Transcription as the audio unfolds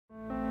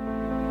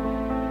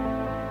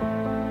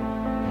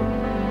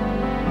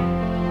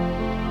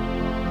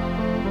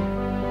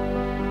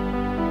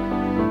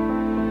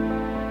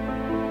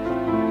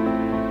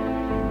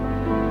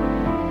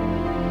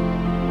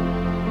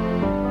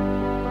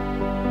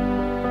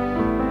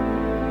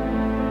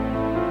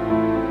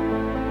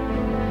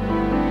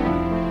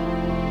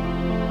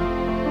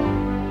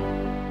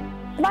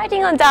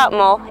Riding on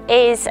Dartmoor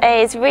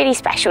is really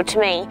special to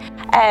me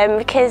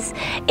because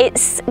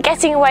it's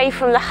getting away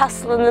from the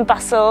hustle and the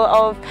bustle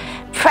of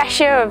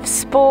pressure of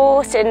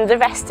sport and the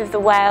rest of the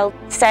world.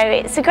 So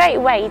it's a great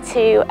way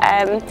to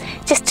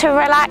just to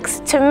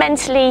relax, to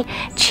mentally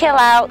chill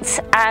out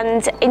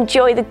and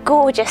enjoy the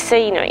gorgeous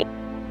scenery.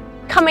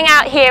 Coming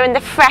out here in the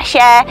fresh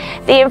air,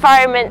 the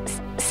environment's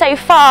so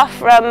far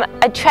from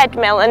a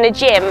treadmill and a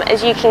gym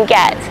as you can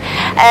get,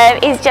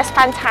 is just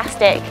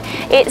fantastic.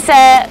 It's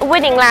a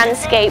winning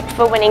landscape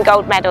for winning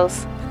gold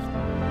medals.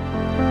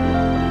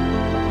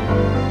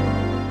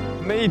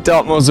 For me,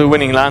 Dartmoor's a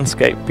winning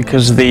landscape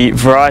because of the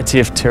variety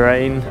of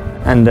terrain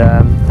and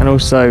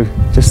also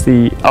just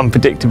the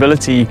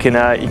unpredictability. You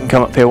can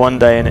come up here one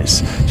day and it's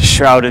just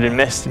shrouded in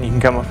mist, and you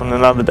can come up on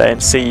another day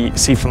and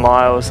see for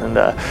miles, and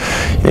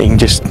you can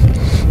just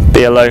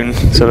be alone,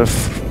 sort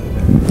of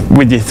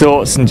with your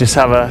thoughts, and just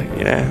have a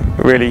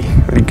really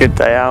good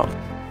day out.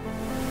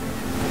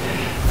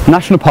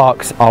 National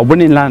parks are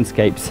winning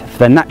landscapes for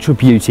their natural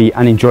beauty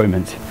and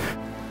enjoyment.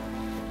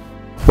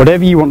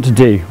 Whatever you want to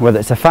do, whether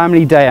it's a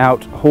family day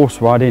out, horse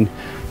riding,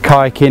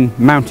 kayaking,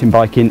 mountain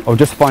biking, or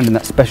just finding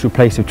that special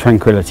place of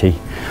tranquility,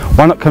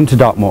 why not come to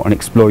Dartmoor and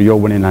explore your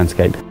winning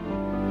landscape?